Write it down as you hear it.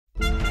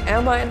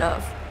am I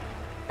enough?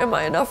 Am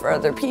I enough for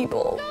other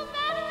people?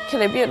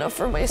 Can I be enough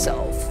for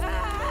myself?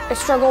 I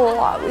struggle a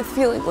lot with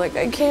feeling like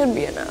I can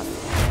be enough.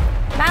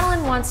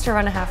 Madeline wants to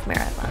run a half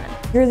marathon.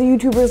 You're the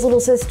YouTuber's little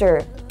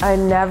sister. I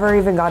never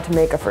even got to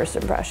make a first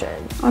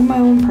impression. I'm my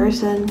own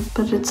person,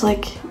 but it's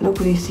like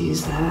nobody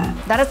sees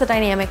that. That is the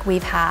dynamic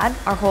we've had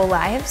our whole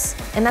lives,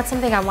 and that's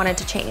something I wanted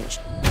to change.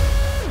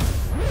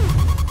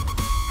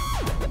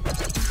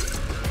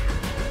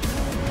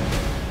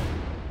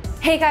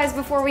 Hey guys,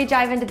 before we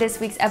dive into this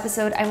week's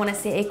episode, I want to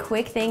say a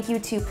quick thank you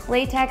to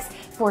Playtex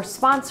for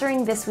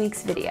sponsoring this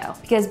week's video.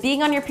 Because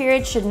being on your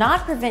period should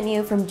not prevent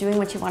you from doing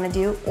what you want to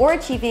do or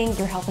achieving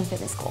your health and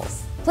fitness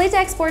goals.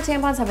 Playtex Sport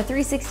tampons have a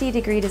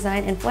 360-degree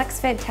design and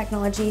FlexFit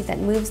technology that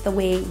moves the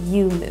way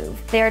you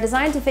move. They are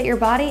designed to fit your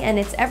body, and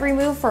it's every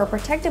move for a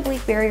protective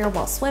leak barrier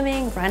while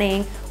swimming,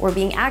 running, or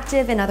being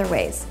active in other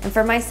ways. And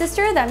for my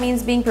sister, that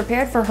means being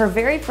prepared for her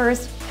very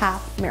first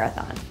half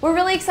marathon. We're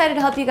really excited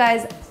to help you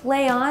guys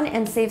play on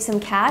and save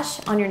some cash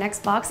on your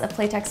next box of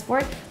Playtex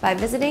Sport by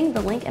visiting the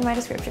link in my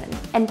description.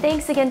 And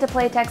thanks again to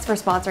Playtex for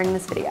sponsoring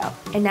this video.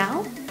 And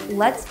now,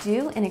 let's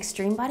do an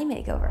extreme body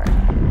makeover.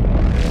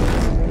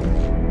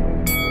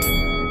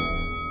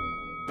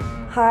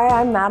 Hi,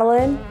 I'm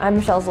Madeline. I'm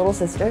Michelle's little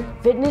sister.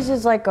 Fitness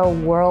is like a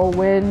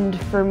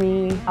whirlwind for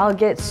me. I'll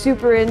get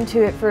super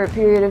into it for a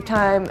period of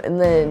time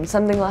and then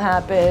something will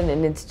happen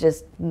and it's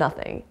just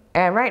nothing.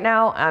 And right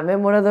now, I'm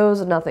in one of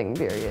those nothing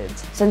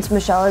periods. Since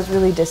Michelle is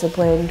really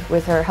disciplined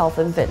with her health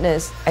and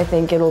fitness, I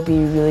think it'll be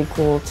really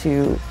cool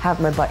to have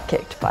my butt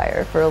kicked by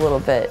her for a little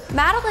bit.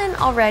 Madeline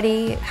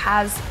already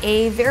has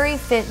a very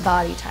fit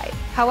body type.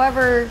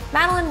 However,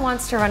 Madeline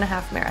wants to run a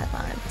half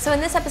marathon. So in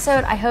this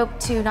episode, I hope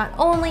to not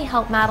only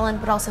help Madeline,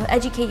 but also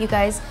educate you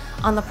guys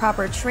on the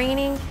proper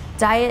training,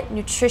 diet,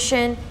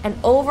 nutrition, and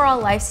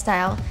overall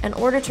lifestyle in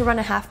order to run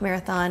a half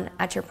marathon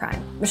at your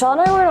prime. Michelle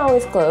and I weren't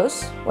always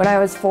close. When I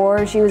was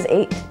 4, she was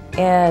 8.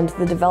 And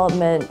the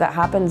development that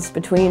happens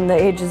between the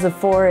ages of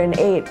 4 and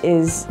 8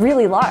 is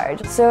really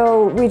large.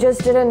 So we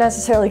just didn't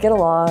necessarily get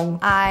along.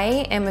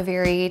 I am a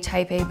very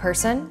type A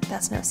person,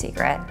 that's no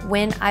secret.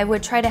 When I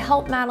would try to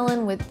help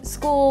Madeline with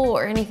school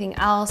or anything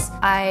else,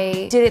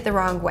 I did it the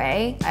wrong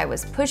way. I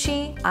was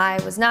pushy,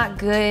 I was not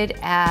good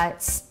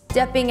at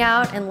stepping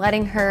out and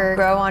letting her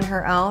grow on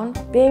her own.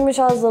 Being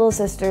Michelle's little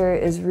sister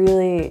is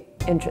really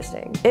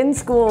interesting. In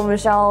school,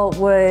 Michelle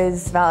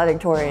was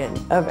valedictorian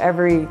of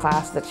every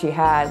class that she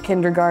had.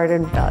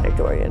 Kindergarten,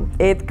 valedictorian.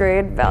 8th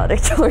grade,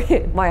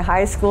 valedictorian. My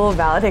high school,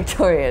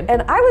 valedictorian.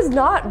 And I was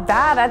not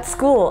bad at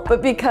school,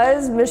 but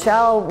because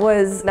Michelle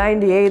was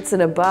 98s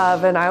and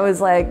above and I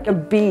was like a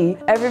B,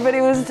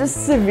 everybody was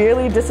just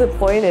severely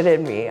disappointed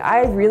in me.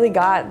 I really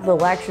got the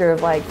lecture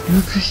of like,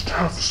 you just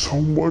have so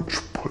much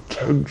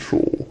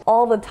potential.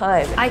 All the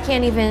time. I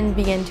can't even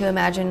begin to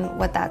imagine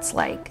what that's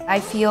like. I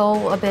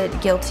feel a bit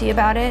guilty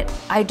about it.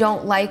 I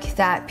don't like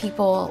that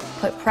people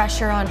put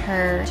pressure on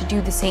her to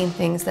do the same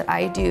things that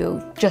I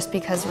do just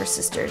because we're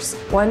sisters.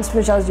 Once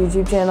Michelle's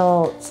YouTube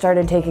channel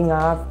started taking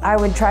off, I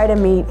would try to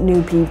meet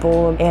new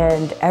people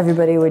and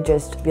everybody would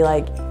just be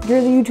like,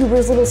 you're the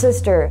YouTuber's little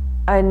sister.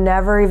 I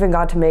never even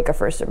got to make a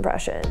first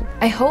impression.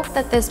 I hope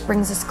that this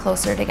brings us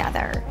closer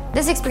together.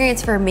 This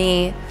experience for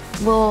me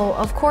will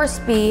of course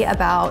be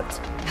about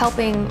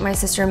helping my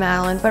sister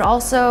Madeline, but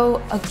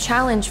also a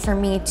challenge for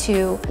me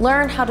to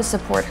learn how to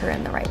support her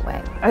in the right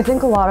way. I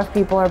think a lot of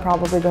people are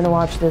probably going to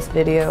watch this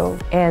video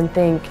and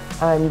think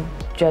I'm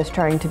just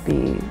trying to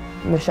be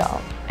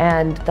Michelle,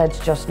 and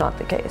that's just not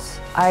the case.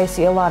 I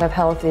see a lot of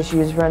health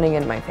issues running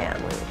in my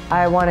family.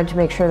 I wanted to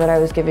make sure that I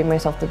was giving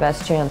myself the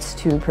best chance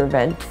to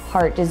prevent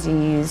heart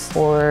disease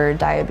or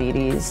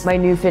diabetes. My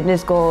new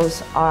fitness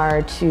goals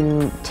are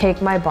to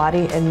take my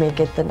body and make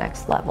it the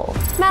next level.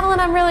 Madeline,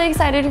 I'm really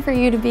excited for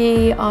you to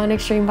be on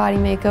Extreme Body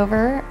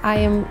Makeover. I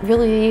am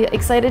really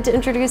excited to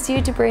introduce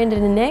you to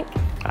Brandon and Nick.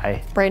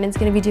 Hi. Brandon's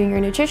gonna be doing your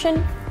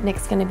nutrition.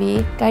 Nick's gonna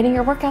be guiding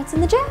your workouts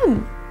in the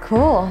gym.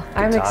 Cool,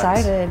 I'm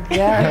excited,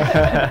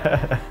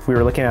 yeah. We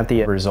were looking at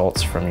the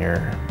results from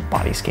your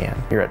body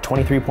scan. You're at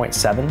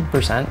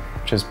 23.7%,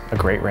 which is a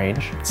great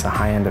range. It's the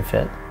high end of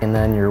fit. And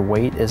then your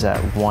weight is at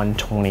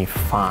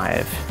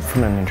 125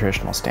 from a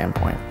nutritional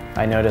standpoint.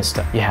 I noticed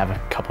you have a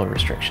couple of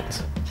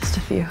restrictions. Just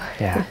a few.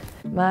 Yeah.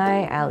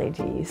 My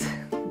allergies.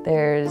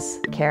 There's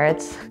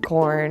carrots,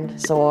 corn,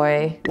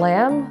 soy,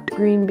 lamb,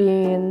 green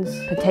beans,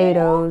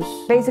 potatoes,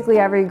 basically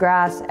every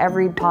grass,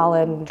 every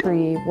pollen,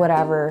 tree,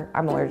 whatever,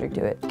 I'm allergic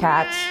to it.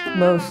 Cats,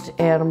 most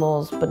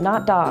animals, but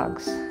not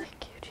dogs. Thank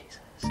you, Jesus.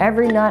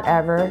 Every nut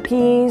ever.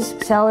 Peas,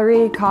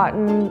 celery,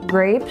 cotton,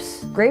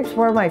 grapes. Grapes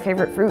were my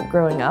favorite fruit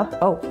growing up.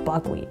 Oh,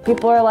 buckwheat.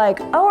 People are like,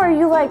 oh, are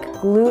you like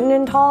gluten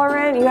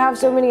intolerant? You have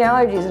so many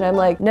allergies. And I'm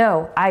like,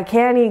 no, I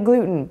can't eat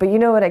gluten. But you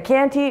know what I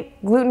can't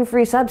eat?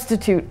 Gluten-free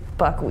substitute.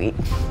 Buckwheat.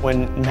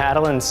 When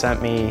Madeline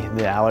sent me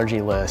the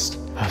allergy list,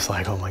 I was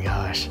like, oh my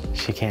gosh,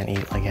 she can't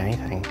eat like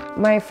anything.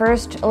 My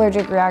first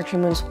allergic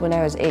reaction was when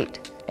I was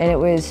 8, and it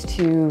was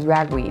to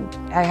ragweed.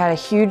 I had a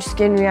huge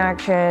skin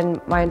reaction.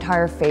 My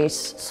entire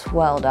face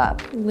swelled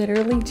up.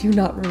 Literally do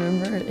not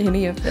remember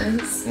any of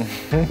this.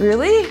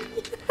 Really?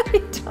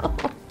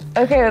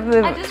 Okay.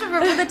 I just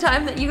remember the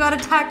time that you got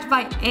attacked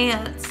by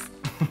ants.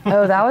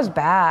 Oh, that was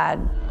bad.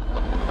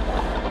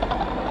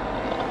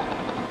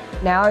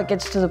 Now it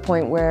gets to the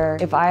point where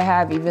if I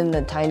have even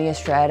the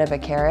tiniest shred of a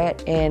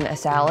carrot in a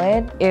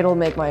salad, it'll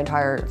make my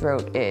entire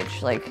throat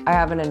itch. Like, I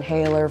have an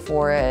inhaler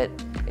for it.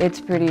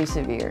 It's pretty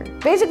severe.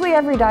 Basically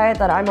every diet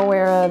that I'm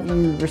aware of,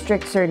 you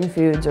restrict certain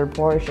foods or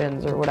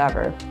portions or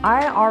whatever.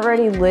 I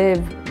already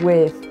live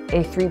with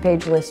a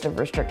 3-page list of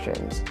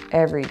restrictions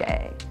every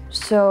day.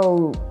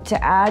 So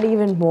to add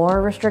even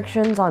more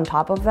restrictions on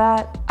top of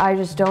that, I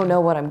just don't know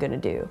what I'm gonna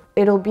do.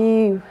 It'll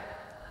be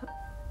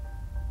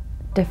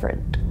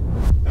different.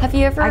 Have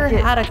you ever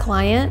had a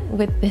client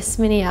with this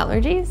many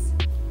allergies?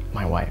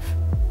 My wife,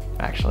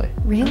 actually.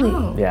 Really?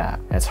 Oh. Yeah,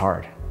 it's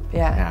hard.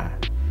 Yeah.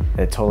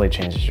 It totally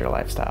changes your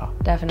lifestyle.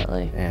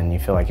 Definitely. And you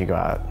feel like you go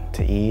out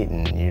to eat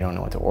and you don't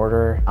know what to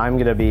order. I'm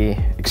gonna be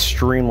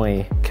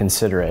extremely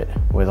considerate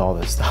with all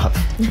this stuff.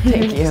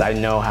 Thank you. Because I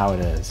know how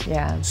it is.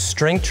 Yeah.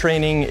 Strength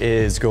training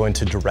is going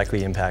to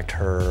directly impact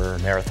her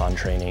marathon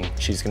training.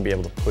 She's gonna be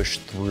able to push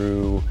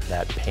through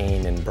that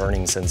pain and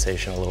burning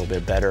sensation a little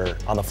bit better.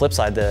 On the flip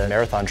side, the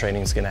marathon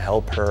training is gonna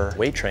help her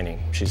weight training.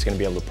 She's gonna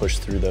be able to push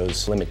through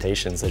those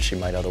limitations that she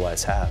might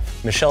otherwise have.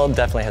 Michelle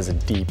definitely has a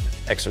deep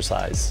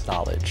exercise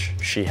knowledge.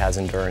 She has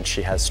endurance,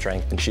 she has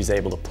strength, and she's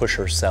able to push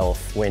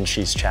herself when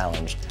she's challenged.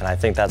 And I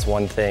think that's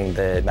one thing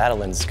that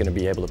Madeline's gonna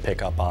be able to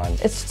pick up on.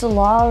 It's just a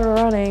lot of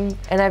running,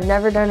 and I've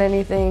never done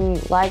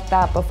anything like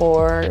that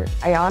before.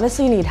 I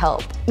honestly need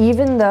help.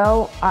 Even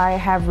though I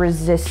have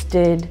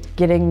resisted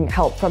getting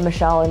help from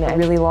Michelle in a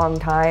really long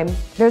time,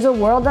 there's a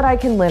world that I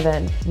can live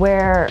in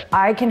where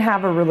I can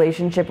have a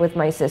relationship with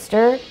my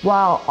sister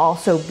while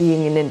also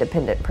being an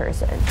independent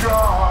person.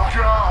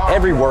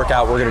 Every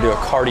workout, we're gonna do a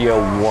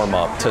cardio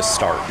warm-up to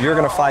start. You're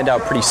gonna find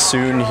out pretty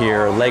soon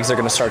here, legs are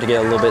gonna start to get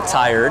a little bit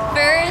tired.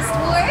 First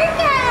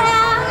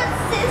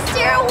workout,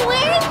 sister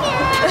workout.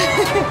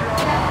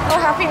 Oh,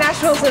 happy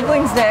National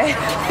Siblings Day.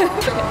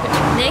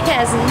 Nick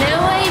has no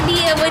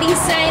idea what he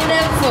signed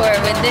up for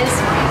with this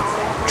one.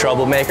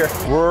 Troublemaker.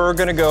 We're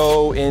gonna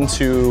go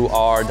into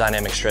our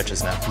dynamic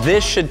stretches now.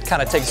 This should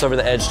kind of take us over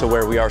the edge to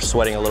where we are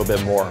sweating a little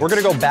bit more. We're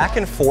gonna go back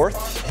and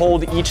forth,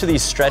 hold each of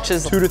these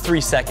stretches 2 to 3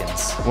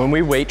 seconds. When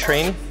we weight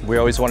train, we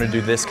always want to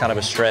do this kind of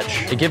a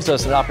stretch. It gives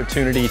us an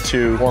opportunity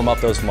to warm up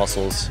those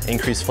muscles,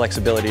 increase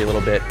flexibility a little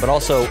bit, but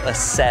also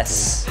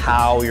assess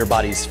how your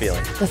body's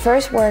feeling. The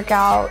first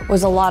workout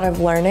was a lot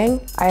of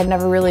learning. I had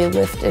never really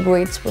lifted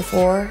weights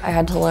before. I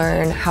had to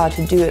learn how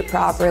to do it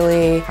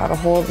properly, how to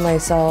hold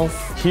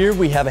myself. Here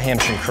we have a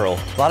hamstring curl.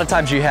 A lot of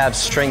times you have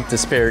strength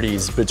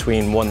disparities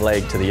between one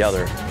leg to the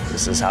other.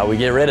 This is how we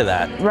get rid of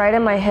that. Right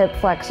in my hip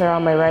flexor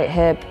on my right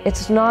hip,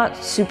 it's not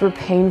super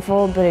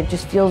painful, but it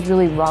just feels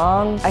really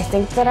wrong. I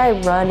think that I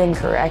run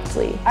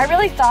incorrectly. I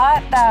really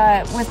thought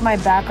that with my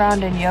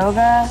background in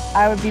yoga,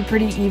 I would be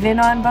pretty even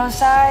on both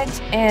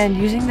sides, and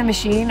using the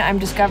machine, I'm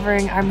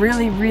discovering I'm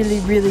really,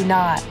 really, really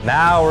not.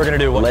 Now we're gonna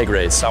do a leg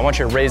raise. So I want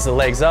you to raise the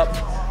legs up.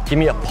 Give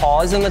me a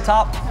pause in the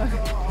top.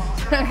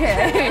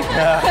 Okay.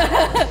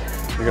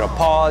 You're gonna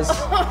pause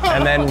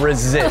and then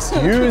resist.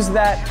 Use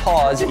that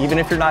pause even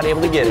if you're not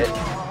able to get it.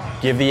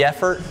 Give the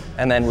effort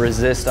and then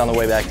resist on the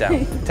way back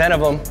down. 10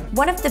 of them.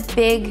 One of the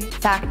big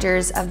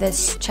factors of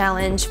this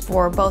challenge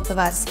for both of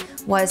us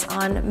was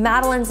on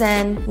Madeline's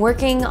end,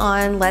 working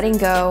on letting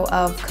go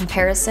of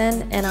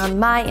comparison, and on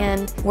my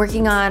end,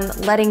 working on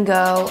letting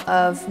go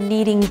of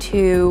needing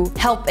to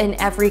help in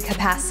every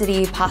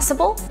capacity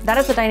possible. That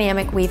is the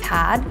dynamic we've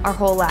had our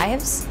whole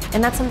lives,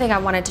 and that's something I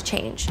wanted to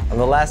change. On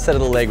the last set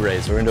of the leg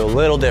raise, we're gonna do a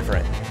little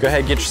different. Go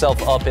ahead, get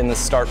yourself up in the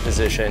start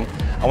position.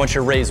 I want you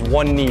to raise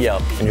one knee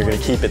up, and you're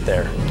gonna keep it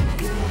there.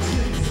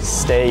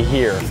 Stay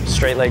here.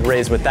 Straight leg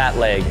raise with that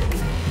leg.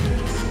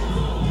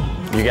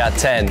 You got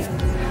 10.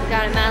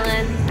 Got it,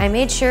 Madeline. I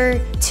made sure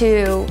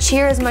to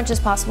cheer as much as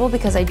possible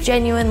because I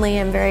genuinely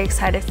am very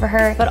excited for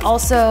her, but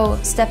also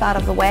step out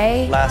of the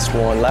way. Last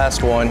one,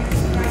 last one.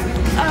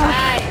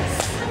 Nice.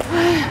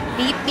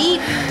 Beep,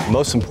 beep.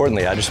 Most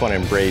importantly, I just want to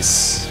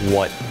embrace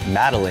what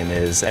Madeline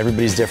is.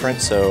 Everybody's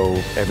different, so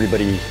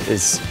everybody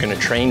is gonna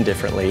train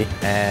differently,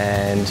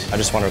 and I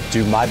just want to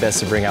do my best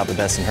to bring out the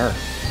best in her.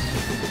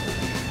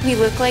 We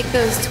look like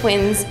those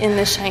twins in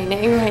The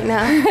Shining right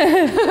now.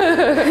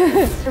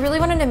 I really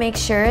wanted to make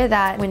sure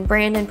that when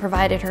Brandon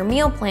provided her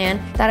meal plan,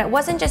 that it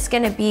wasn't just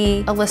gonna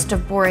be a list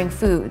of boring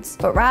foods,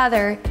 but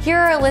rather, here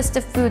are a list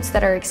of foods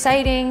that are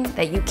exciting,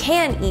 that you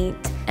can eat,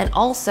 and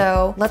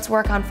also, let's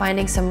work on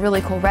finding some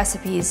really cool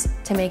recipes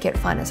to make it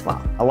fun as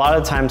well. A lot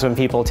of times when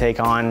people take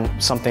on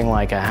something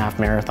like a half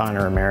marathon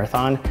or a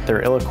marathon,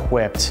 they're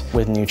ill-equipped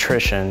with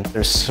nutrition.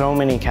 There's so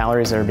many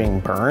calories that are being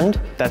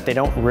burned that they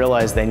don't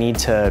realize they need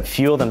to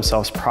fuel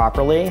themselves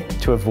properly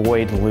to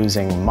avoid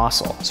losing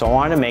muscle. So I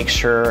wanted to make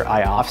sure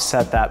I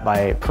offset that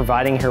by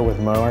providing her with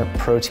more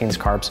proteins,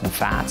 carbs, and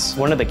fats.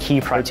 One of the key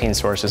protein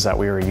sources that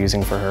we were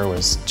using for her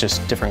was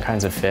just different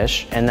kinds of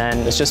fish. And then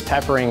it's just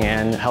peppering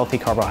in healthy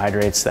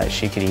carbohydrates foods that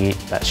she could eat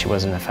that she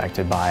wasn't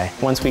affected by.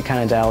 Once we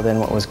kind of dialed in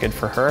what was good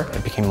for her,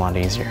 it became a lot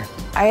easier.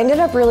 I ended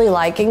up really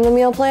liking the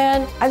meal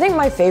plan. I think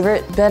my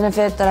favorite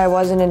benefit that I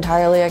wasn't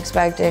entirely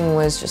expecting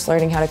was just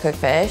learning how to cook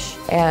fish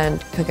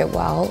and cook it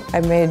well.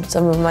 I made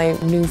some of my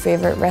new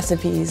favorite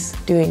recipes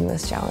doing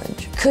this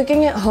challenge.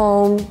 Cooking at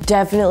home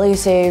definitely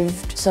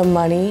saved some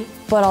money,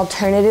 but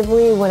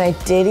alternatively, when I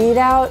did eat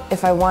out,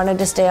 if I wanted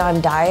to stay on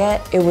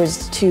diet, it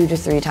was 2 to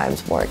 3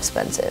 times more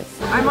expensive.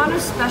 I'm on a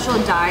special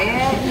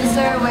diet. Is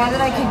there a way that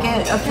I could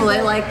get a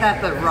fillet like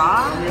that but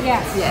raw?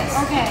 Yes. Yes.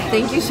 Okay.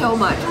 Thank you so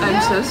much.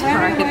 I'm so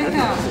surprised.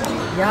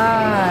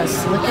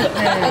 Yes, look at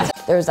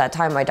this. There was that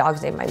time my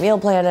dogs ate my meal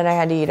plan and I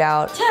had to eat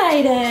out.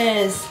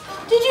 Titus,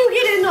 did you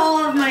get in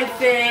all of my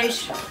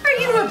fish? Are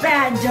you a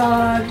bad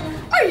dog?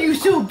 Are you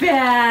so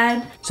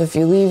bad? So if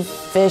you leave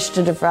fish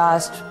to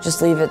defrost,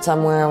 just leave it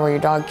somewhere where your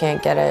dog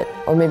can't get it,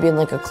 or maybe in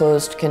like a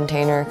closed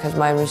container, because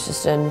mine was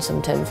just in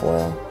some tin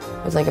foil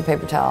with like a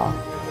paper towel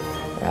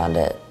around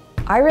it.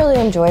 I really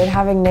enjoyed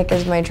having Nick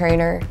as my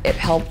trainer. It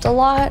helped a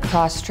lot,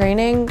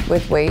 cross-training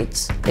with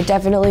weights. It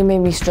definitely made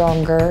me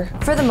stronger.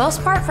 For the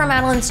most part, for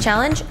Madeline's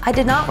challenge, I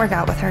did not work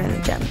out with her in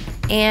the gym.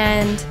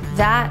 And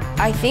that,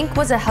 I think,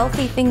 was a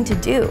healthy thing to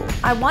do.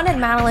 I wanted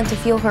Madeline to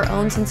feel her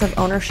own sense of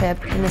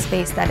ownership in the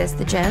space that is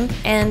the gym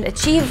and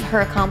achieve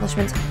her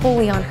accomplishments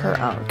wholly on her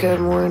own. Good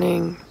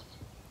morning.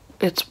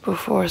 It's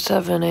before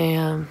 7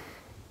 a.m.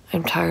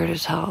 I'm tired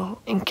as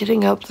hell. And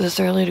getting up this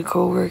early to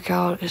go work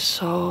out is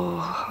so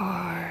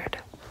hard.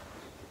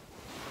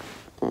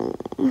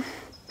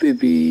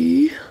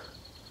 Baby.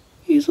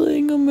 He's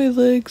laying on my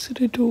legs and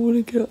I don't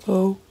want to get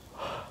up.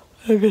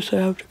 I guess I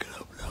have to get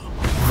up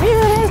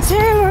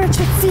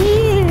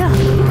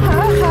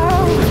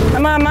now.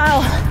 I'm on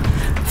mile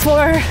 4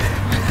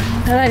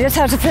 and I just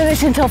have to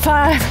finish until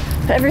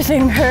 5.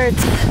 Everything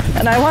hurts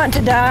and I want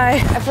to die.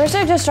 At first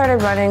I just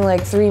started running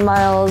like 3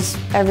 miles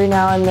every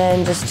now and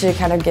then just to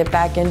kind of get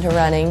back into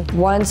running.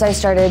 Once I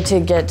started to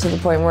get to the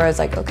point where I was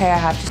like, okay, I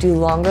have to do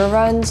longer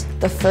runs.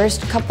 The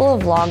first couple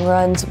of long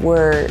runs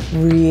were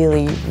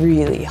really,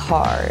 really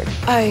hard.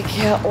 I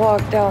can't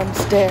walk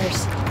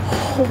downstairs.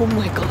 Oh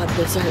my God,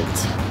 this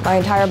hurts. My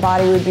entire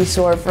body would be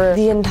sore for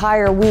the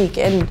entire week,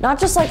 and not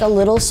just like a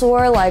little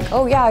sore, like,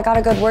 oh yeah, I got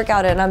a good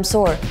workout and I'm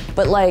sore,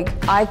 but like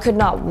I could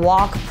not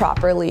walk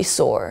properly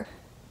sore.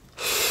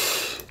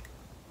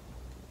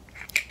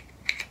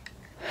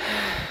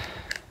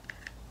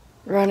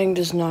 Running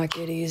does not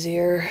get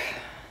easier,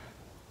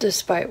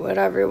 despite what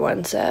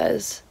everyone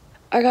says.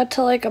 I got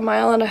to like 1.5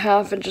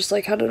 miles and just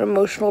like had an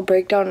emotional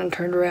breakdown and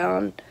turned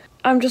around.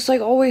 I'm just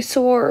like always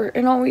sore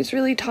and always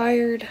really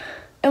tired.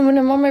 And when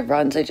I'm on my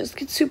runs, I just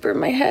get super in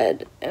my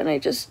head and I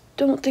just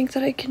don't think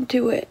that I can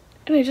do it.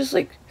 And I just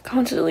like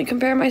constantly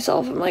compare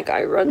myself. I'm like,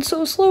 I run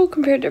so slow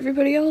compared to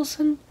everybody else.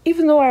 And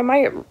even though I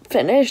might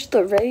finish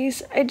the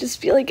race, I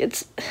just feel like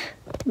it's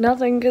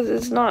nothing because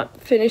it's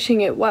not finishing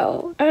it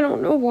well. I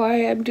don't know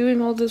why I'm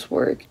doing all this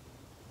work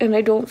and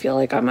I don't feel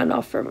like I'm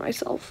enough for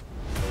myself.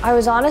 I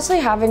was honestly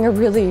having a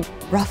really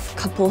rough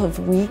couple of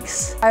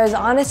weeks. I was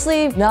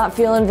honestly not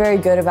feeling very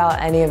good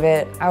about any of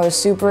it. I was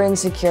super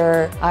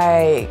insecure.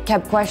 I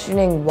kept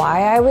questioning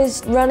why I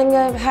was running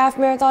a half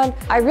marathon.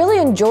 I really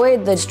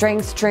enjoyed the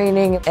strength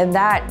training and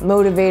that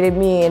motivated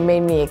me and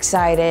made me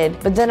excited.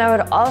 But then I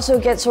would also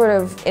get sort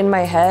of in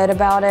my head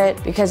about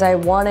it because I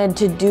wanted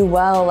to do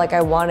well, like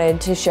I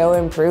wanted to show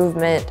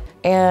improvement.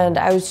 And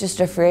I was just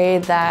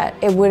afraid that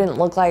it wouldn't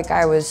look like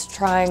I was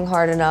trying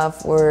hard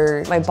enough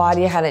or my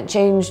body hadn't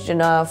changed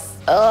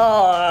enough.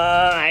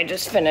 I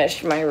just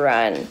finished my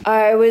run.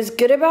 I was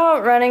good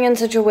about running in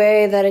such a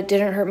way that it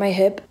didn't hurt my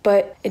hip,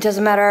 but it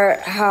doesn't matter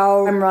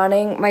how I'm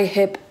running, my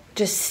hip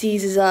just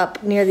seizes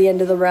up near the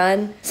end of the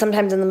run,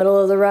 sometimes in the middle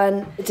of the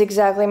run. It's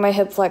exactly my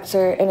hip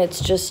flexor and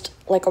it's just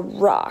like a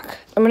rock.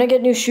 I'm gonna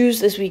get new shoes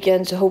this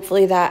weekend, so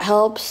hopefully that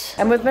helps.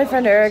 I'm with my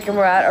friend Eric and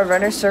we're at a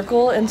runner's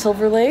circle in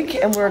Silver Lake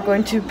and we're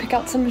going to pick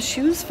out some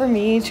shoes for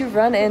me to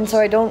run in so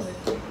I don't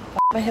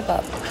my hip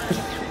up.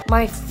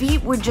 My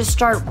feet would just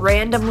start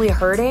randomly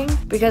hurting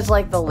because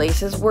like the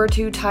laces were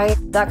too tight.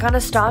 That kind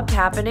of stopped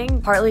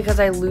happening, partly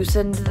because I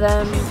loosened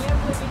them.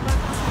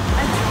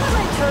 I think that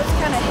my toes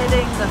kind of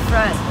hitting the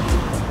front.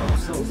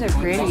 These are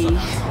pretty.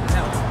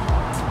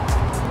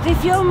 They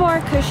feel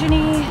more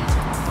cushiony.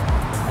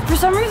 For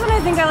some reason, I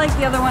think I like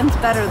the other ones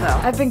better though.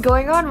 I've been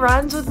going on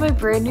runs with my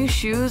brand new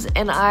shoes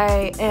and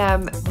I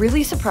am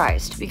really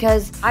surprised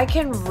because I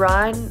can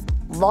run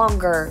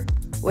longer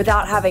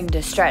without having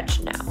to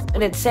stretch now.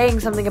 And it's saying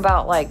something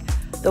about like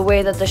the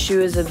way that the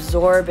shoe is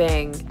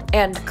absorbing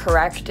and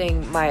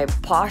correcting my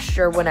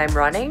posture when I'm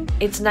running.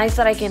 It's nice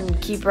that I can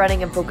keep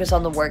running and focus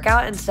on the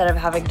workout instead of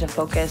having to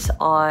focus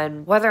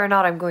on whether or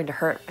not I'm going to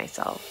hurt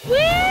myself. Woo!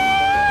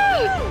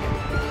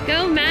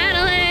 Go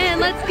Madeline,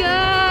 let's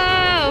go!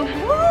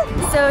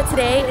 So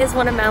today is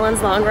one of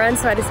Madeline's long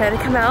runs, so I decided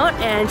to come out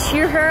and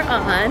cheer her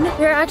on.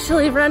 We're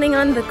actually running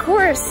on the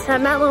course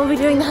that Madeline will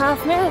be doing the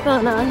half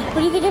marathon on. What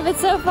do you think of it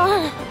so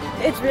far?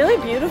 It's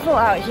really beautiful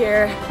out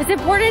here. It's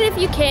important if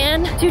you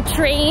can to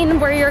train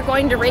where you're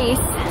going to race,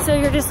 so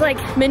you're just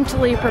like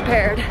mentally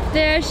prepared.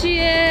 There she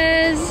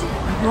is.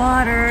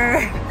 Water.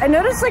 I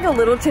noticed like a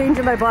little change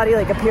in my body,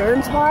 like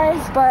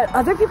appearance-wise, but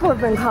other people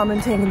have been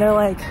commenting and they're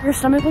like, your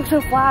stomach looks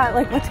so flat,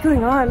 like what's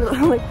going on?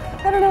 I'm like,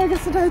 I don't know, I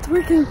guess the diet's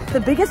working.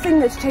 The biggest thing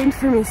that's changed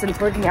for me since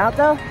working out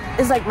though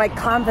is like my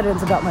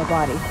confidence about my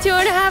body.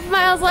 2.5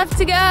 miles left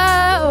to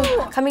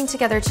go. Coming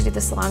together to do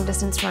this long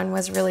distance run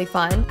was really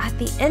fun. At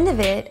the end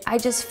of it, I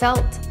just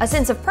felt a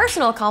sense of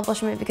personal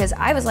accomplishment because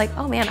I was like,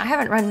 oh man, I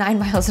haven't run 9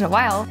 miles in a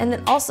while. And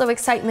then also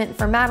excitement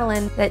for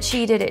Madeline that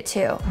she did it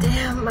too.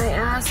 Damn, my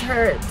ass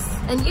hurts.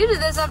 And you did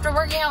this after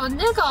working out with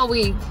Nick all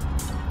week.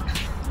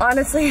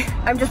 Honestly,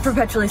 I'm just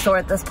perpetually sore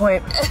at this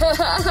point.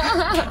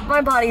 My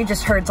body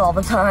just hurts all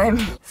the time.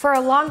 For a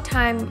long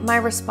time, my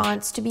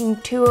response to being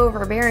too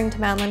overbearing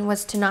to Madeline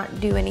was to not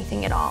do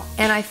anything at all.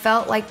 And I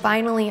felt like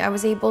finally I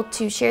was able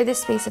to share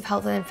this space of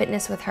health and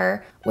fitness with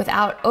her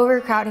without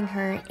overcrowding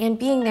her and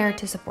being there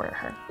to support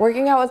her.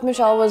 Working out with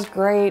Michelle was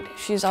great.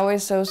 She's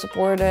always so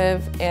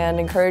supportive and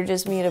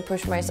encourages me to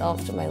push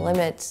myself to my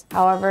limits.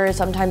 However,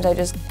 sometimes I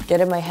just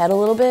get in my head a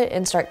little bit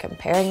and start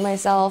comparing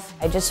myself.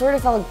 I just sort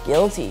of felt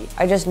guilty.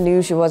 I just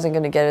knew she wasn't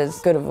gonna get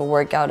as good of a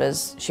workout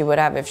as she would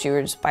have if she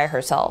were just by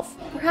herself.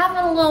 We're having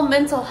a little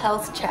mental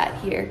health chat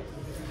here.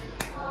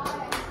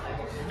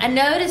 I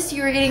noticed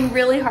you were getting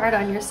really hard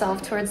on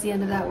yourself towards the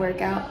end of that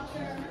workout.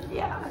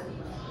 Yeah.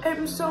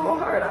 I'm so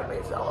hard on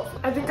myself.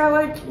 I think I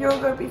like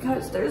yoga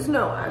because there's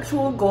no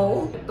actual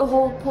goal. The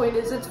whole point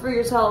is it's for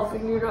yourself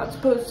and you're not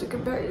supposed to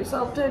compare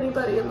yourself to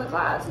anybody in the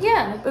class.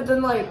 Yeah. But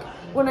then like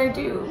when I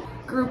do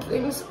group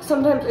things,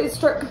 sometimes I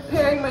start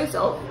comparing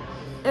myself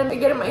and I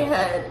get in my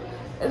head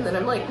and then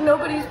I'm like,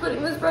 nobody's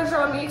putting this pressure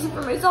on me except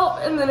for myself,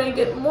 and then I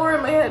get more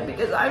in my head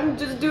because I'm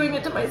just doing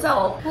it to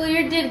myself. Well,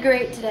 you did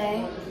great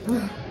today.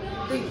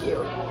 Thank you.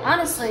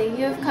 Honestly,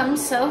 you have come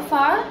so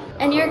far,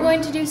 and you're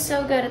going to do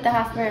so good at the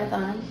half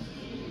marathon.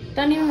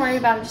 Don't even worry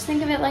about it. Just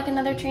think of it like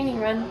another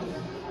training run.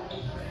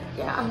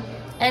 Yeah.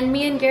 And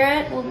me and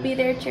Garrett will be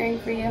there cheering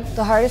for you.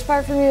 The hardest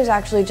part for me was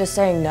actually just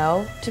saying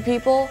no to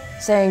people.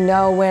 Saying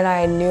no when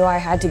I knew I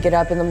had to get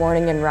up in the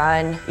morning and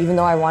run, even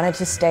though I wanted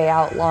to stay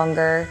out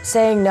longer.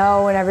 Saying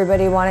no when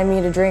everybody wanted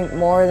me to drink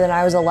more than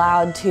I was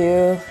allowed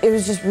to. It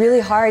was just really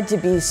hard to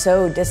be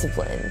so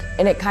disciplined.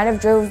 And it kind of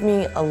drove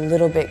me a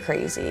little bit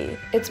crazy.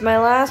 It's my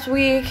last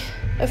week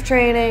of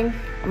training.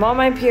 I'm on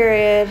my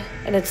period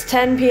and it's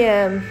 10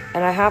 p.m.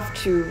 and I have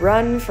to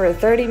run for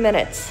 30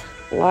 minutes.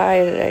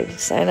 Why did I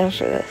sign up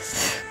for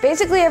this?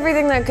 Basically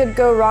everything that could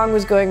go wrong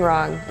was going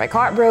wrong. My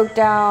car broke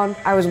down,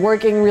 I was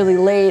working really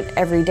late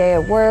every day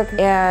at work,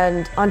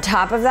 and on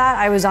top of that,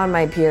 I was on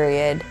my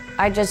period.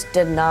 I just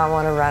did not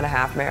want to run a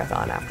half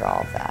marathon after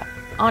all of that.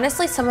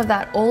 Honestly, some of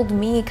that old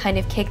me kind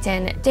of kicked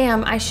in.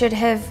 Damn, I should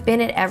have been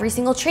at every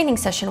single training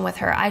session with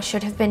her. I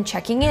should have been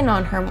checking in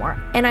on her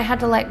more. And I had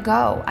to let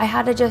go. I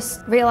had to just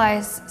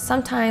realize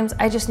sometimes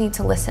I just need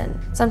to listen.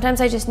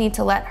 Sometimes I just need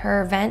to let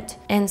her vent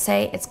and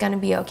say it's gonna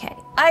be okay.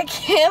 I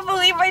can't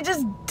believe I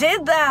just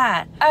did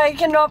that. I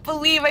cannot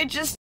believe I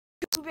just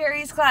took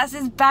Barry's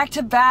classes back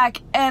to back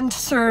and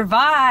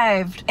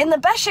survived. In the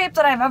best shape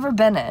that I've ever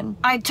been in.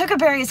 I took a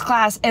Barry's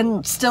class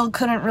and still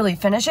couldn't really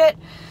finish it.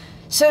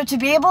 So to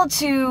be able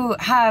to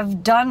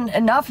have done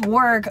enough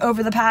work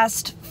over the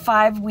past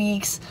 5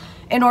 weeks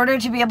in order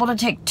to be able to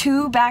take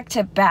 2 back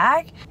to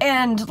back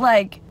and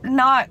like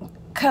not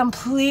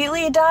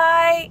completely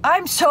die,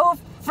 I'm so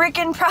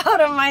freaking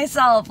proud of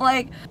myself.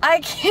 Like, I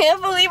can't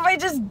believe I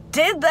just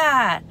did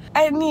that.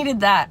 I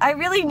needed that. I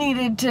really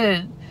needed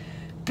to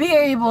be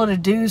able to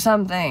do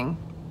something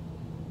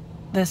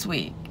this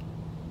week.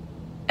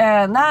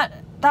 And that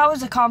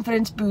was a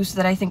confidence boost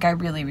that I think I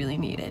really, really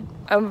needed.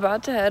 I'm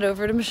about to head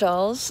over to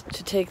Michelle's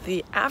to take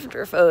the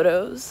after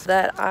photos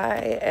that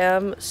I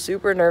am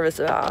super nervous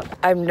about.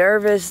 I'm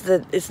nervous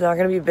that it's not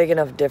gonna be a big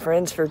enough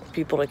difference for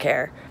people to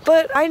care.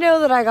 But I know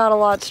that I got a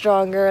lot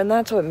stronger and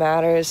that's what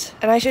matters.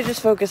 And I should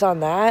just focus on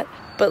that.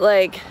 But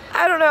like,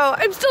 I don't know,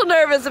 I'm still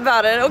nervous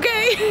about it,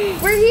 okay?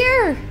 We're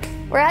here.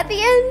 We're at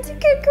the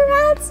end.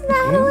 Congrats,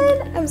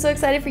 Madeline. I'm so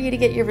excited for you to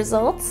get your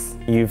results.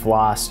 You've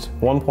lost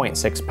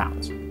 1.6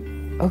 pounds.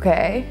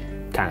 Okay.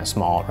 Kind of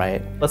small,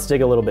 right? Let's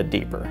dig a little bit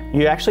deeper.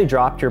 You actually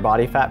dropped your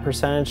body fat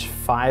percentage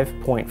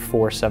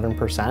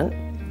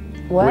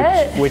 5.47%.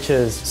 What? Which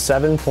is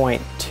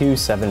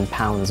 7.27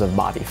 pounds of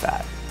body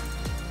fat.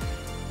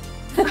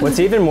 What's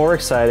even more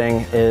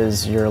exciting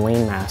is your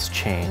lean mass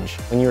change.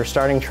 When you were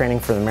starting training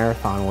for the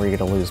marathon, were you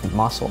going to lose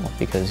muscle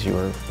because you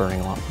were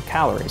burning a lot more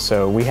calories?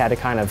 So we had to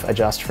kind of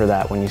adjust for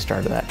that when you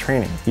started that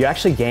training. You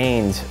actually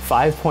gained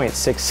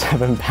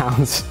 5.67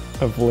 pounds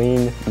of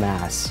lean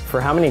mass.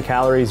 For how many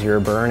calories you're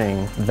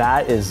burning,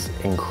 that is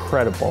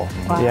incredible.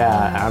 Wow.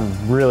 Yeah,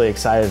 I'm really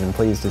excited and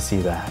pleased to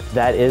see that.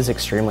 That is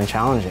extremely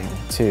challenging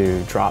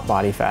to drop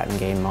body fat and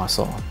gain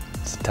muscle.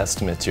 It's a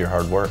testament to your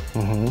hard work.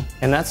 And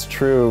that's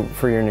true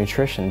for your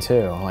nutrition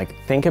too. Like,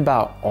 think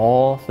about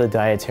all the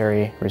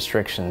dietary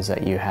restrictions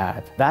that you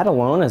had. That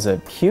alone is a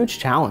huge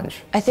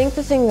challenge. I think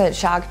the thing that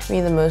shocked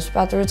me the most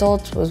about the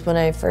results was when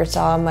I first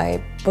saw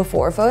my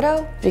before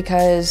photo,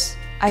 because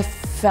I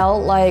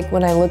felt like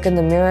when I look in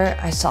the mirror,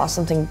 I saw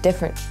something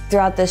different.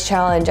 Throughout this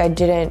challenge, I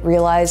didn't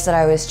realize that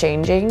I was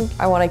changing.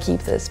 I want to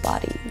keep this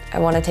body. I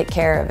want to take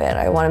care of it.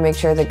 I want to make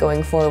sure that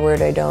going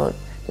forward, I don't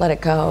let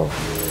it go.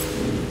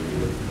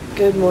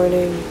 Good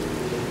morning.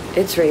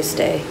 It's race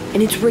day,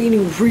 and it's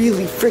raining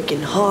really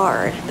freaking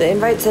hard. The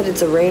invite said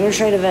it's a rain or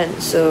shine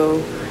event,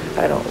 so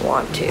I don't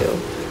want to.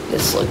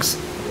 This looks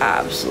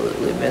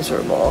absolutely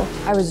miserable.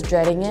 I was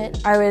dreading it.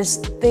 I was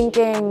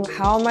thinking,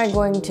 how am I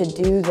going to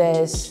do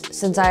this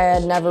since I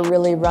had never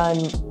really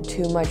run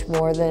too much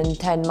more than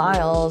 10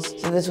 miles.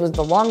 So this was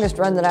the longest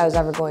run that I was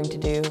ever going to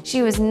do.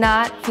 She was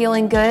not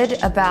feeling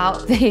good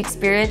about the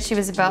experience she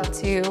was about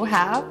to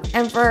have.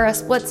 And for a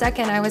split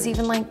second, I was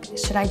even like,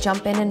 should I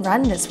jump in and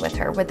run this with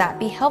her? Would that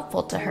be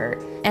helpful to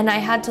her? And I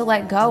had to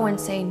let go and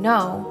say,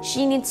 no,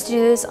 she needs to do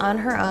this on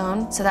her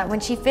own so that when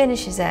she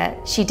finishes it,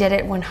 she did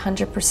it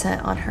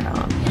 100% on her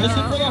own.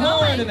 Listen for the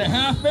horn in the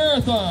half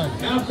marathon.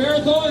 Half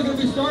marathon is going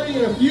to be starting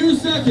in a few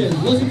seconds.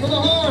 Listen for the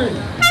horn.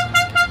 Go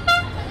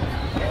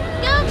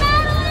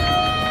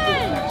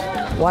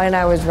Madeline! When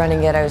I was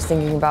running it, I was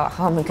thinking about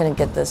how am I going to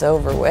get this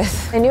over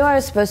with. I knew I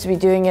was supposed to be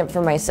doing it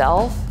for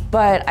myself,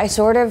 but I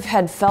sort of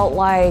had felt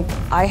like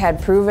I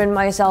had proven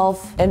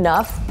myself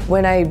enough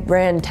when I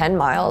ran 10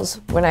 miles,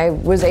 when I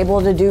was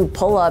able to do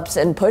pull-ups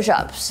and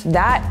push-ups.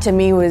 That to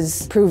me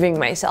was proving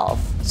myself.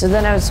 So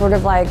then I was sort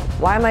of like,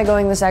 why am I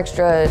going this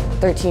extra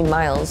 13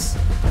 miles?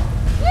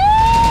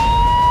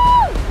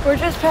 We're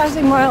just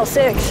passing mile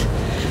 6,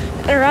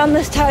 and around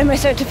this time I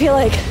start to feel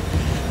like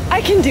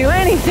I can do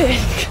anything.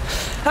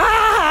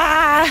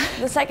 Ah!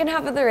 The second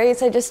half of the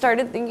race, I just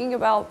started thinking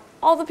about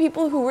all the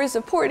people who were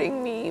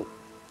supporting me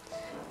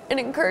and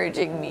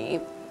encouraging me.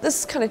 This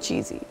is kind of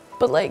cheesy,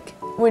 but like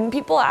when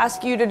people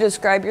ask you to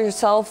describe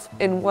yourself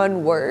in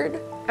one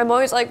word, I'm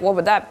always like, what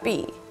would that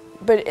be?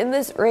 But in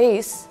this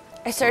race,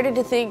 I started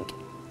to think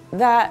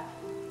that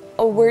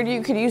a word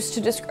you could use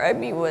to describe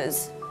me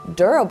was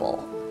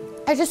durable.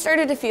 I just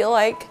started to feel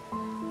like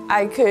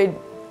I could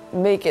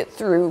make it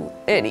through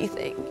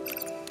anything.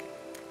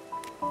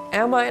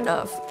 Am I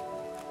enough?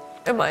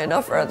 Am I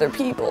enough for other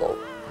people?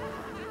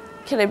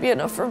 Can I be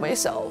enough for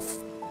myself?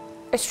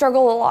 I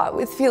struggle a lot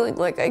with feeling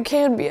like I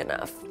can be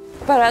enough.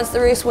 But as the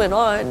race went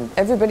on,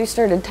 everybody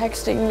started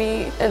texting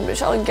me, and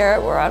Michelle and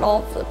Garrett were at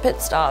all the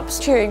pit stops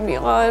cheering me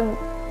on.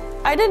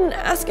 I didn't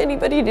ask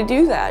anybody to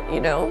do that, you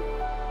know?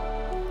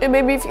 It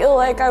made me feel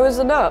like I was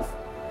enough.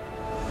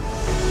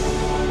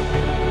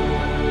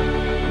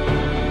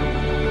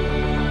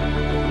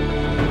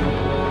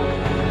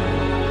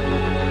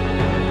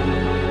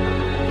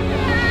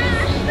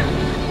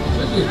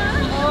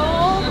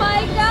 Oh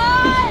my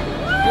God!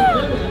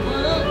 Woo!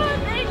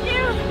 Thank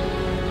you!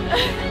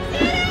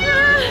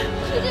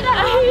 She did a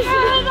half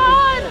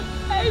marathon!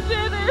 I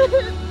did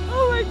it!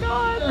 Oh my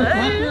God!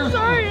 I'm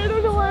sorry, I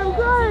don't know why I'm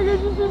crying. I'm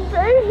just in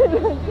pain.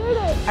 I did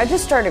it. I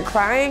just started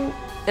crying,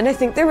 and I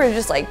think they were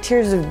just like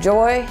tears of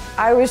joy.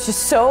 I was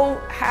just so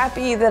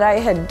happy that I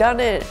had done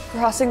it.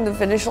 Crossing the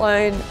finish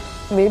line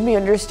made me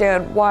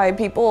understand why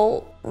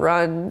people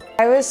run.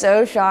 I was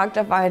so shocked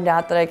to find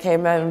out that I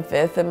came out in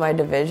 5th in my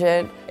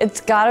division.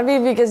 It's gotta be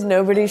because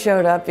nobody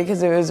showed up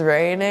because it was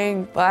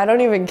raining, but I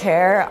don't even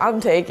care. I'm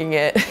taking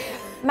it.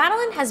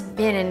 Madeline has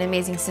been an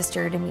amazing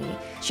sister to me.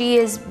 She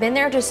has been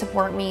there to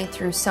support me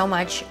through so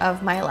much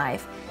of my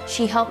life.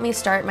 She helped me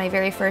start my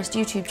very first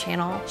YouTube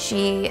channel.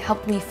 She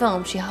helped me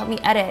film, she helped me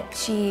edit.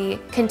 She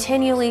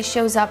continually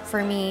shows up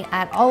for me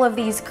at all of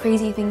these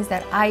crazy things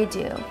that I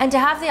do. And to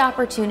have the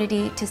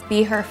opportunity to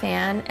be her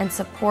fan and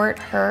support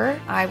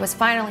her, I was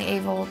finally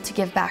able to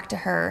give back to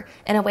her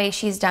in a way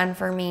she's done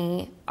for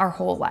me our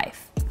whole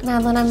life.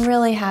 Madeline, I'm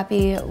really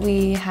happy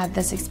we had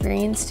this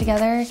experience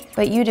together,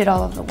 but you did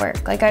all of the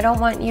work. Like, I don't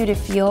want you to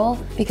feel,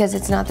 because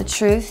it's not the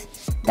truth,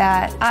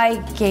 that I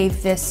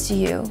gave this to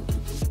you.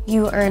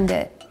 You earned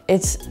it.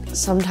 It's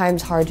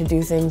sometimes hard to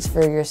do things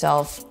for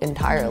yourself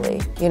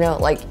entirely. You know,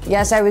 like,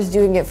 yes, I was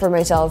doing it for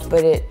myself,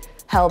 but it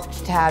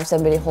helped to have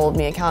somebody hold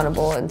me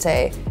accountable and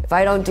say, if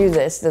I don't do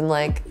this, then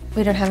like,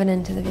 we don't have an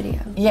end to the video.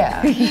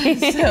 yeah.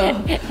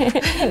 So,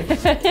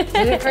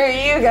 did it for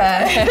you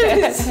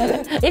guys.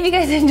 If you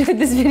guys enjoyed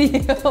this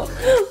video,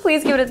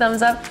 please give it a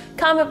thumbs up.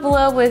 Comment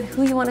below with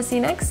who you want to see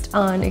next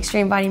on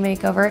Extreme Body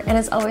Makeover, and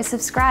as always,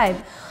 subscribe.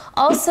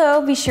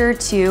 Also, be sure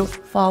to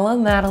follow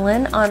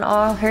Madeline on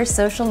all her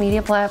social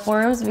media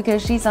platforms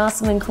because she's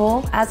awesome and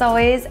cool. As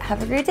always,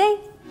 have a great day.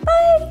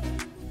 Bye.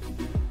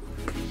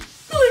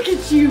 Look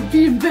at you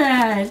being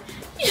bad.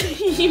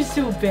 You're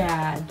so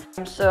bad.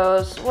 I'm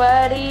so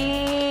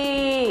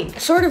sweaty. I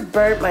sort of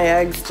burnt my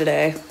eggs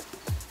today.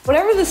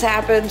 Whenever this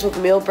happens with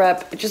meal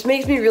prep, it just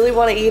makes me really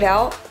want to eat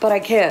out, but I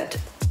can't.